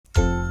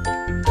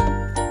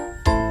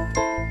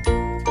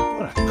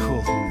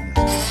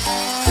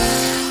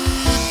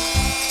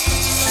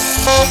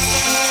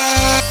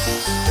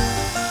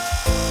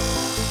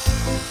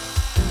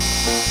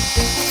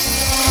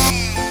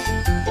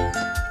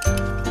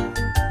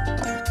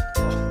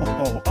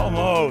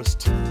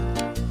Almost.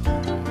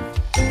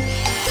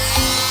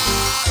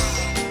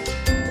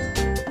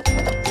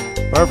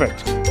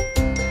 Perfect.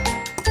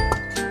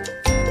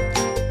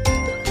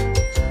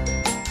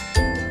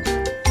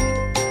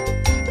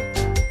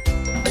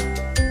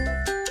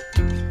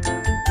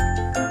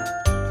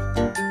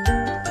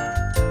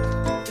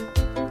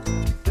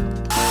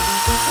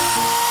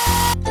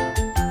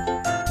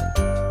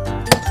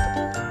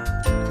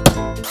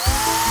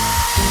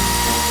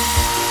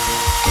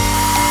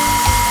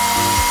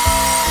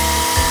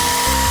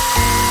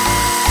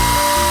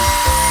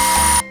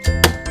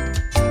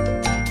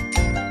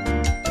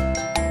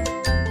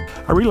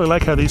 I really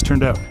like how these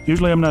turned out.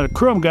 Usually I'm not a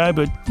chrome guy,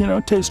 but you know,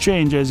 tastes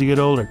change as you get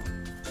older.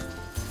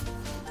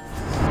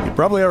 You've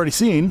probably already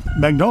seen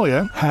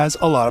Magnolia has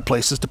a lot of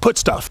places to put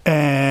stuff.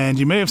 And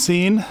you may have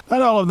seen,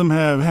 not all of them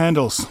have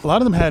handles. A lot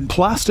of them had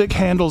plastic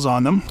handles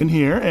on them in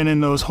here and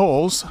in those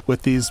holes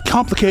with these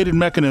complicated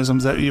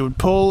mechanisms that you would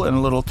pull and a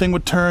little thing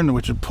would turn,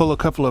 which would pull a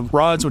couple of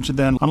rods, which would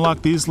then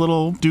unlock these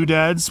little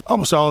doodads.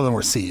 Almost all of them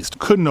were seized.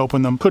 Couldn't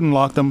open them, couldn't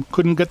lock them,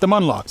 couldn't get them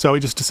unlocked. So we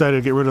just decided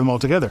to get rid of them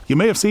altogether. You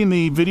may have seen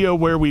the video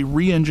where we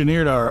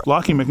re-engineered our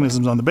locking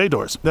mechanisms on the bay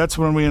doors. That's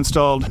when we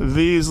installed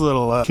these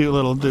little cute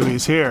little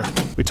doohies here.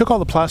 We took all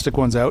the plastic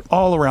ones out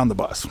all around the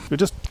bus. We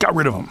just got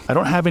rid of them. I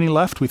don't have any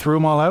left. We threw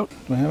them all out.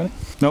 Do I have any?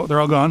 No,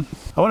 they're all gone.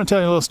 I want to tell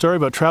you a little story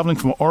about traveling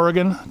from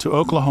Oregon to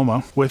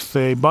Oklahoma with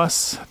a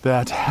bus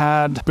that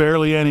had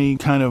barely any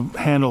kind of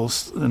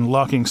handles and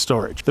locking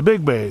storage. The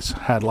big bays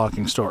had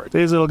locking storage.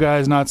 These little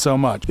guys, not so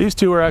much. These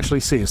two were actually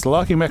seized. The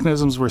locking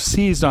mechanisms were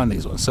seized on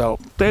these ones, so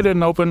they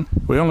didn't open.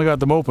 We only got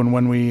them open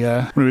when we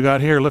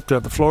got here, lifted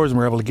up the floors, and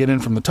were able to get in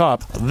from the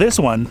top. This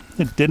one,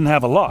 it didn't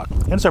have a lock,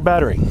 and it's our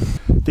battery.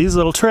 These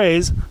little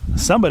trays,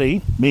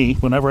 somebody, me,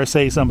 whenever I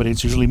say somebody,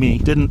 it's usually me,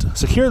 didn't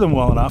secure them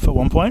well enough at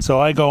one point. So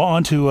I go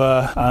onto,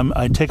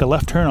 I take a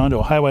left turn onto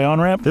a highway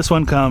on-ramp. This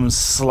one comes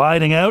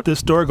sliding out.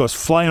 This door goes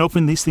flying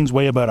open. These things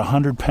weigh about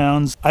 100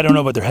 pounds. I don't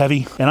know, but they're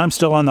heavy. And I'm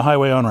still on the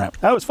highway on-ramp.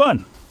 That was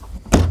fun.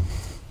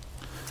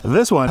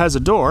 This one has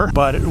a door,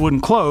 but it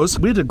wouldn't close.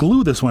 We had to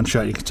glue this one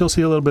shut. You can still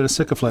see a little bit of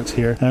Sikaflex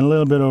here and a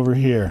little bit over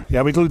here.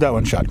 Yeah, we glued that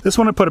one shut. This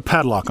one I put a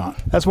padlock on.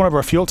 That's one of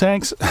our fuel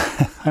tanks.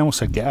 I almost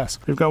said gas.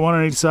 We've got one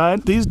on each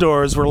side. These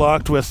doors were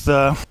locked with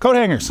coat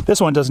hangers. This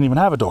one doesn't even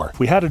have a door.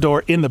 We had a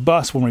door in the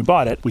bus when we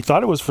bought it. We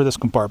thought it was for this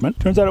compartment.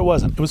 Turns out it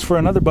wasn't. It was for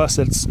another bus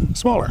that's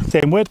smaller.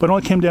 Same width, but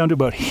only came down to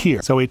about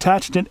here. So we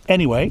attached it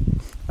anyway.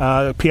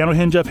 Piano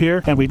hinge up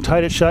here, and we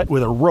tied it shut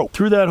with a rope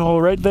through that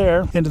hole right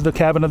there into the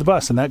cabin of the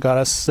bus, and that got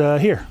us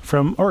here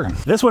from Oregon.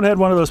 This one had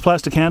one of those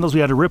plastic handles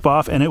we had to rip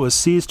off, and it was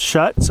seized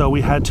shut, so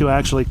we had to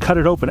actually cut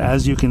it open.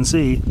 As you can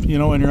see, you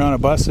know, when you're on a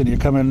bus and you're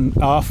coming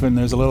off and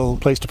there's a little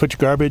place to put your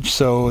garbage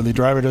so the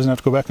driver doesn't have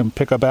to go back and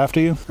pick up after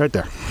you, right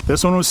there.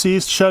 This one was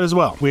seized shut as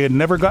well. We had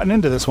never gotten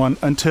into this one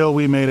until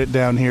we made it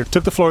down here.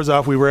 Took the floors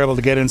off, we were able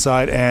to get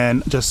inside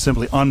and just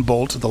simply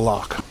unbolt the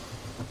lock.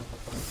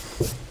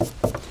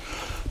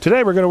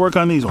 Today we're going to work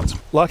on these ones.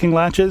 Locking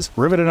latches,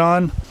 riveted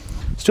on.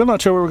 Still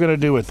not sure what we're going to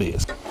do with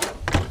these,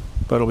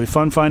 but it'll be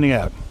fun finding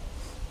out.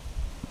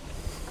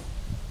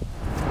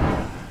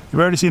 You've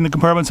already seen the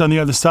compartments on the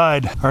other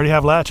side. I already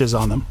have latches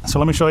on them, so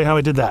let me show you how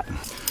I did that.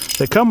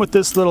 They come with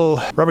this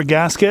little rubber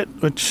gasket,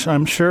 which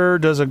I'm sure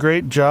does a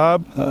great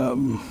job.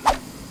 We're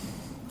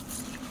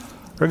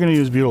going to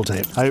use butyl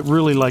tape. I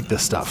really like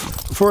this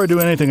stuff. Before I do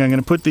anything, I'm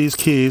going to put these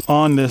keys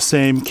on this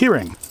same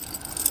keyring.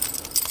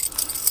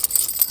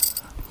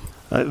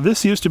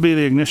 This used to be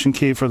the ignition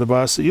key for the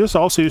bus. It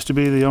also used to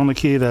be the only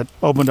key that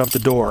opened up the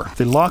door.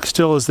 The lock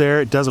still is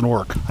there. It doesn't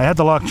work. I had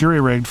the lock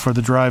jury-rigged for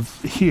the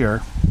drive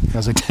here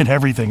because I did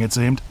everything, it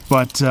seemed.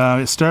 But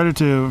it started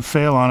to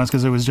fail on us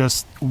because it was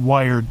just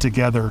wired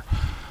together.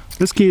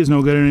 This key is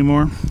no good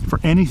anymore for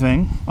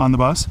anything on the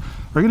bus.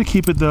 We're going to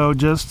keep it, though,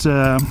 just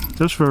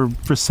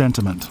for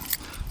sentiment.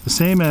 The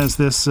same as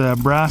this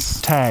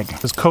brass tag.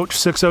 This Coach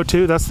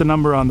 602, that's the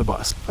number on the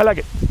bus. I like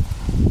it.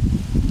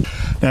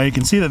 Now you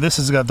can see that this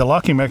has got the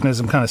locking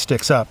mechanism kind of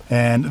sticks up,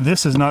 and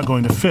this is not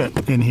going to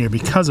fit in here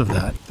because of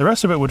that. The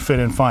rest of it would fit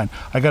in fine.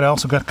 I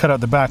also got cut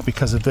out the back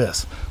because of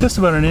this. Just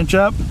about an inch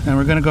up, and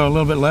we're going to go a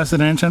little bit less than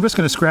an inch. I'm just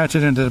going to scratch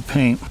it into the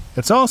paint.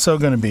 It's also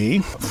going to be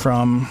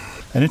from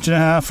 1.5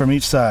 inches from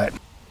each side.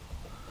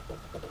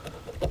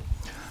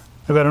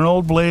 I've got an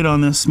old blade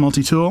on this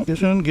multi-tool. It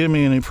shouldn't give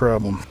me any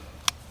problem.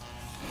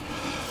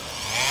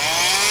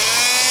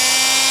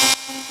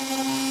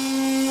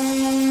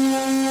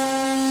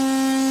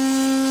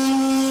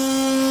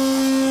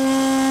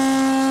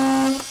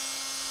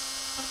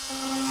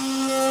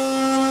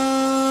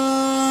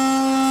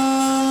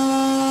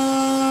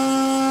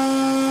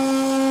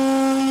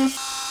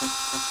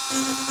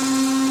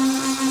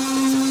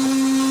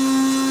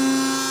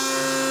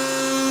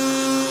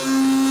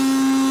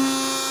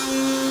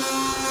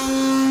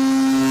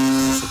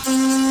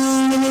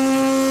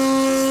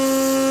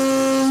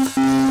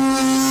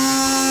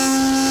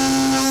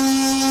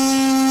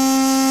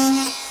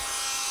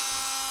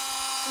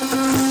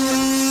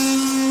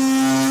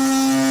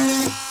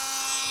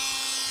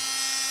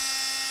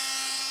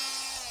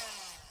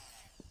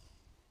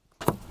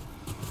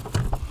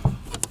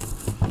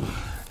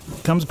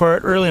 Comes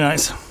apart really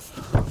nice.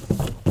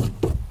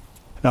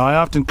 Now I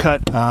often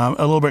cut a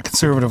little bit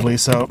conservatively,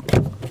 so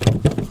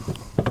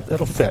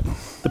that'll fit.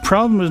 The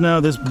problem is now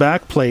this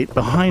back plate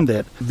behind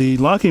it, the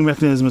locking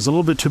mechanism is a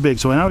little bit too big,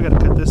 so now I gotta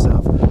cut this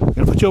off. I'm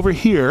gonna put you over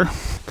here,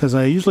 because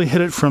I usually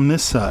hit it from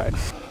this side.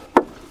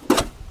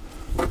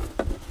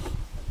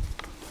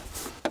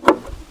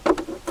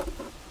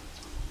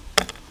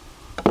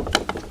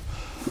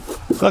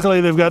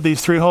 Luckily they've got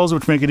these 3 holes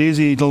which make it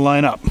easy to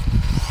line up.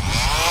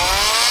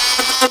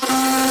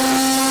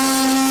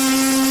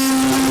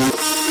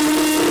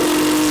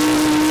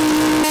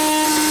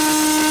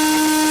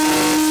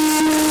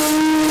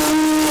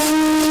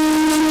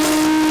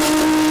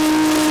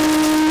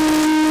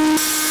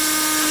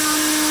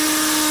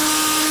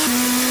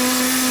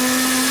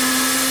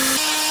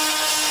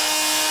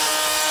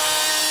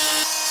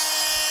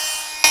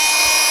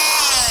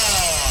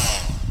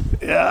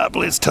 Yeah,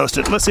 please toast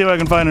it. Let's see if I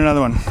can find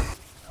another one.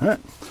 All right,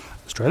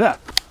 let's try that.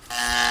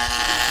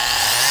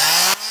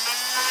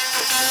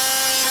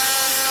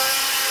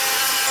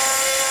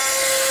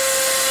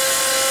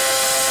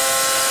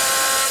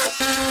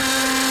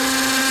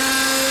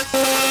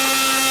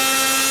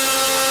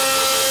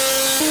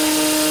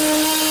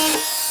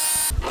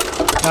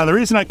 Now the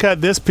reason I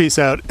cut this piece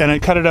out and I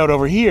cut it out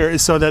over here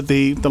is so that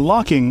the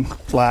locking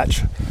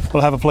latch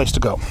will have a place to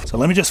go. So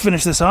let me just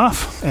finish this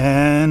off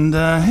and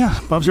yeah,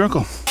 Bob's your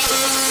uncle.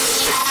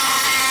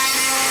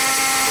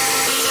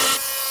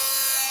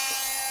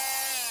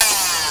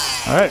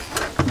 All right,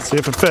 let's see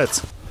if it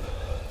fits.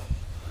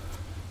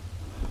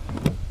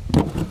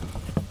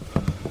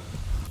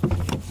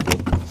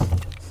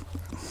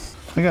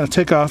 I gotta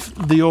take off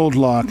the old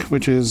lock,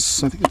 which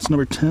is, I think it's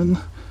number 10.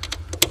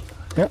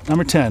 Yeah,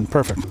 number 10,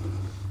 perfect.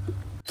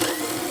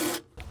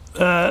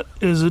 That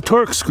is a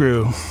torque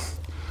screw.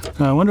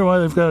 I wonder why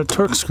they've got a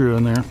torque screw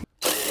in there.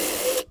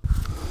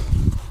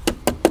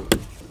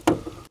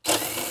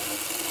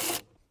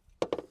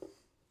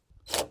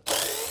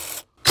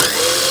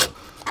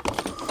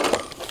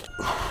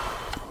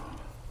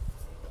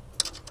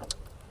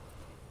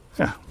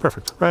 Yeah,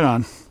 perfect. Right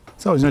on.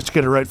 It's always nice to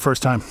get it right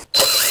first time.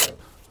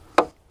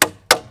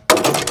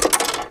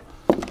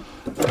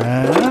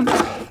 And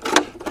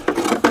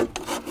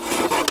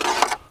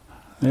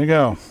there you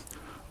go.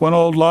 One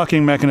old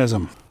locking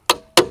mechanism.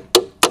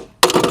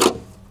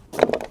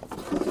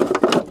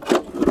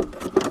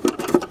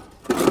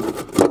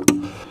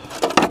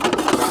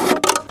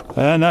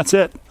 And that's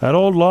it. That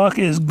old lock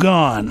is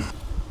gone.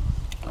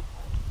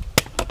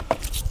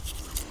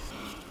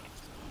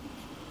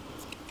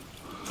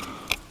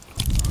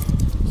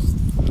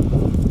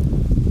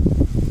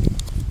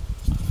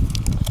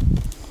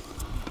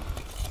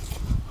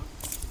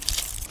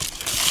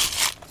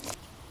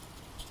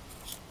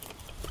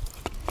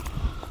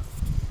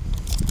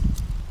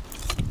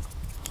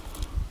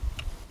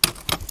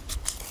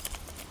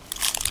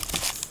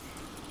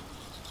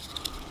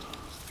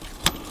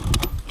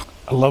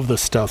 I love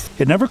this stuff.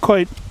 It never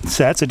quite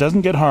sets, it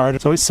doesn't get hard,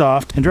 it's always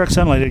soft. In direct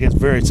sunlight it gets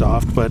very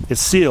soft, but it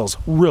seals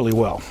really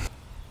well.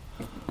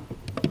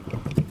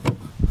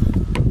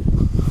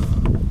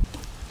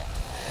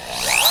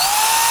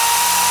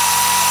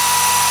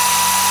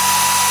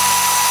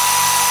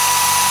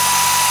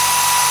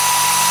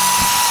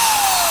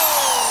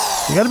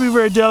 You gotta be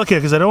very delicate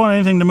because I don't want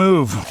anything to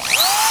move.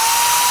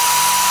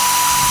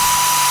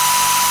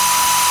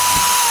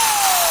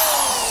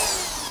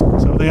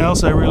 Something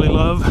else I really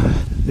love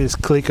is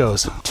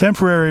Clecos.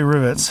 Temporary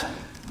rivets.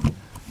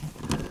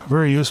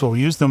 Very useful.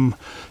 We use them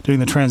doing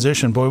the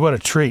transition. Boy, what a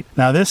treat.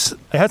 Now this,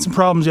 I had some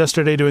problems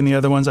yesterday doing the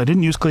other ones. I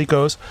didn't use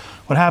Clecos.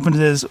 What happens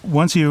is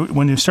when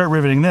you start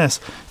riveting this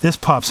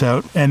pops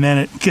out and then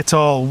it gets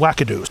all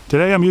wackadoo.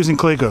 Today I'm using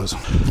Clecos.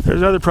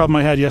 There's another problem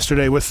I had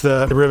yesterday with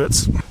the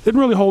rivets. Didn't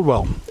really hold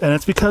well. And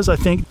it's because I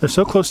think they're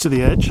so close to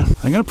the edge.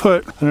 I'm going to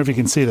put, I don't know if you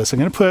can see this, I'm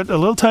going to put a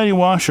little tiny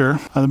washer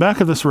on the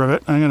back of this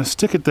rivet. I'm going to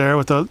stick it there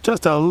with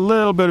just a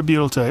little bit of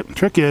butyl tape.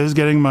 Trick is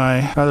getting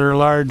my rather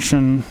large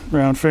and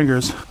round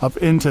fingers up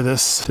into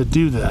this to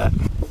do that.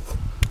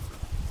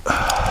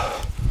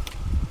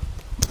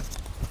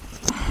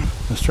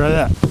 Let's try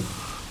that.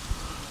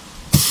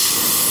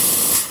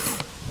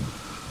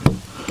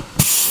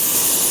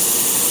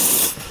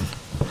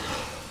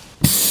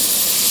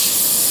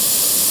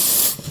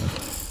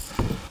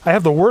 I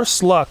have the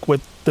worst luck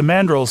with the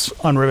mandrels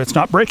on rivets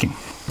not breaking.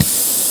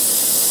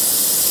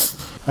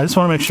 I just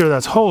want to make sure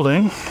that's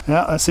holding.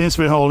 Yeah, that seems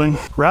to be holding.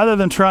 Rather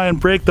than try and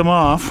break them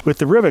off with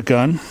the rivet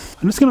gun,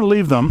 I'm just going to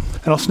leave them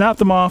and I'll snap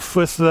them off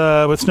with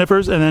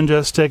snippers and then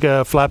just take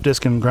a flap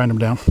disc and grind them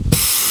down.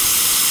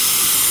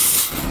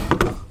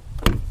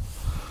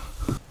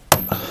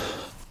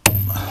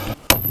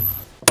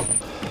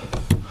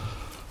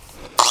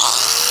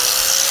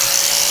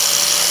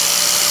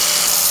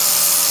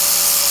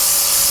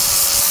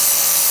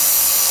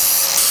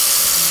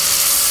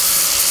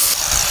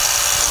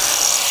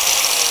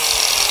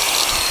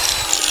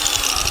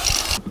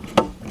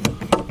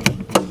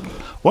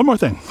 One more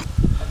thing.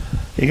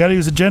 You got to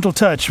use a gentle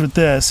touch with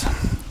this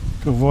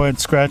to avoid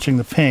scratching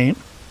the paint.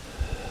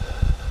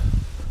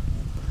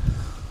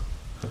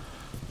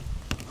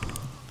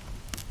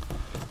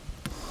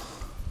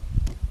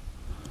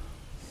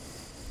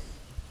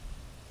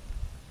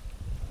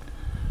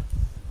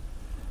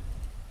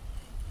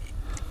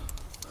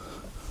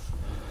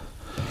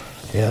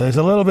 Yeah, there's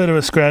a little bit of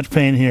a scratch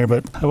paint here,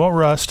 but it won't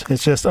rust.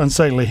 It's just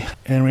unsightly,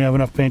 and we have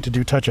enough paint to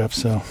do touch-ups,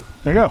 so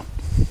there you go.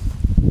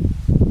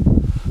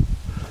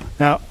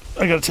 Now,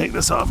 I gotta take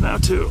this off now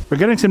too. We're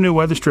getting some new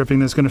weather stripping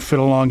that's gonna fit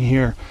along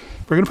here.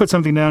 We're gonna put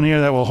something down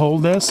here that will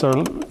hold this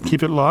or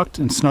keep it locked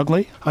and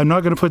snugly. I'm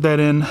not gonna put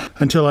that in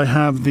until I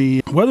have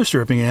the weather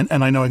stripping in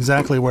and I know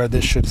exactly where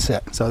this should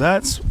sit. So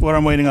that's what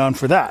I'm waiting on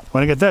for that.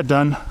 When I get that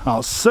done,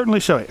 I'll certainly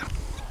show you.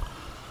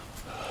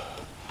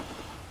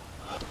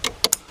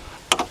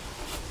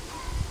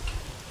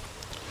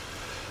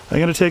 I'm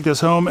gonna take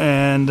this home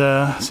and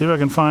see if I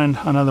can find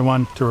another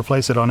one to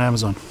replace it on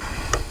Amazon.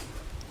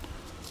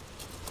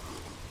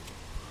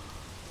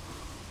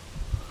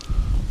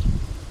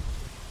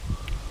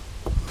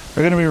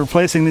 We're gonna be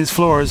replacing these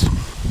floors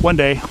one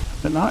day,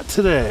 but not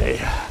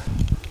today.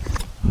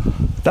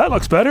 That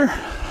looks better.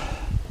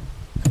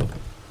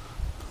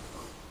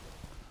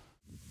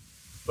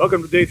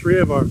 Welcome to day 3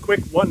 of our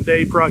quick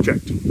one-day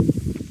project.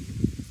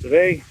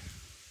 Today,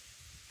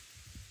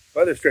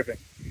 weather stripping.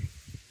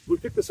 We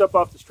picked this up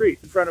off the street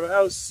in front of a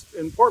house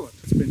in Portland.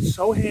 It's been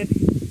so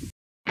handy.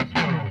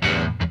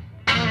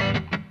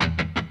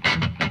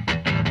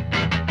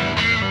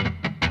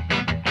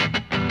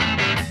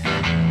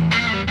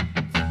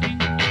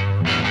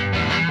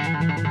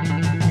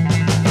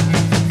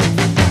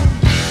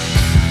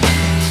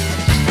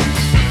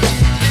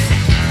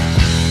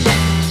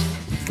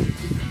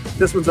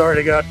 This one's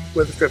already got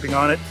weather stripping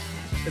on it.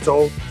 It's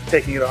old,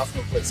 taking it off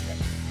and replacing it.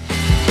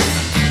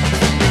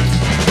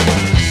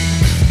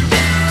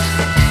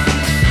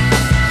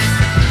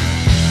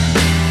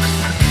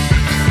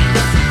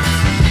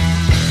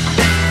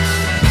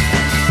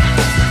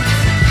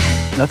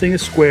 Nothing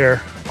is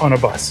square on a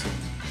bus.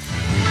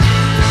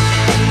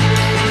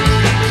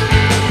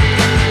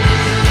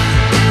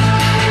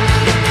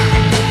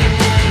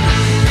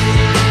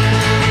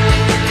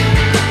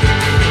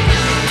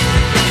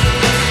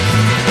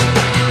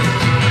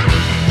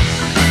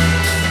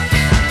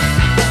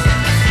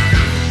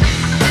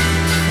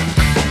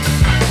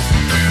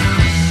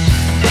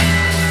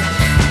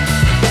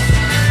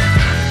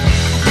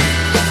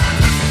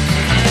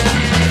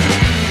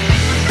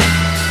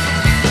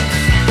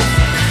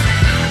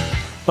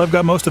 I've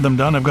got most of them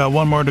done. I've got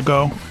one more to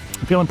go.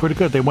 I'm feeling pretty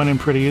good. They went in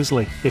pretty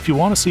easily. If you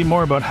want to see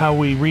more about how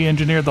we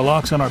re-engineered the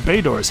locks on our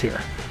bay doors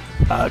here,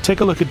 take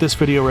a look at this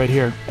video right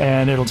here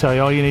and it'll tell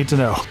you all you need to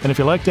know. And if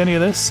you liked any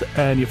of this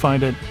and you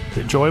find it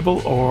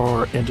enjoyable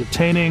or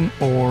entertaining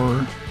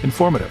or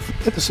informative,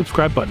 hit the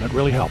subscribe button. It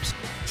really helps.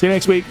 See you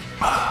next week.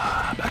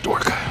 Back to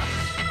work.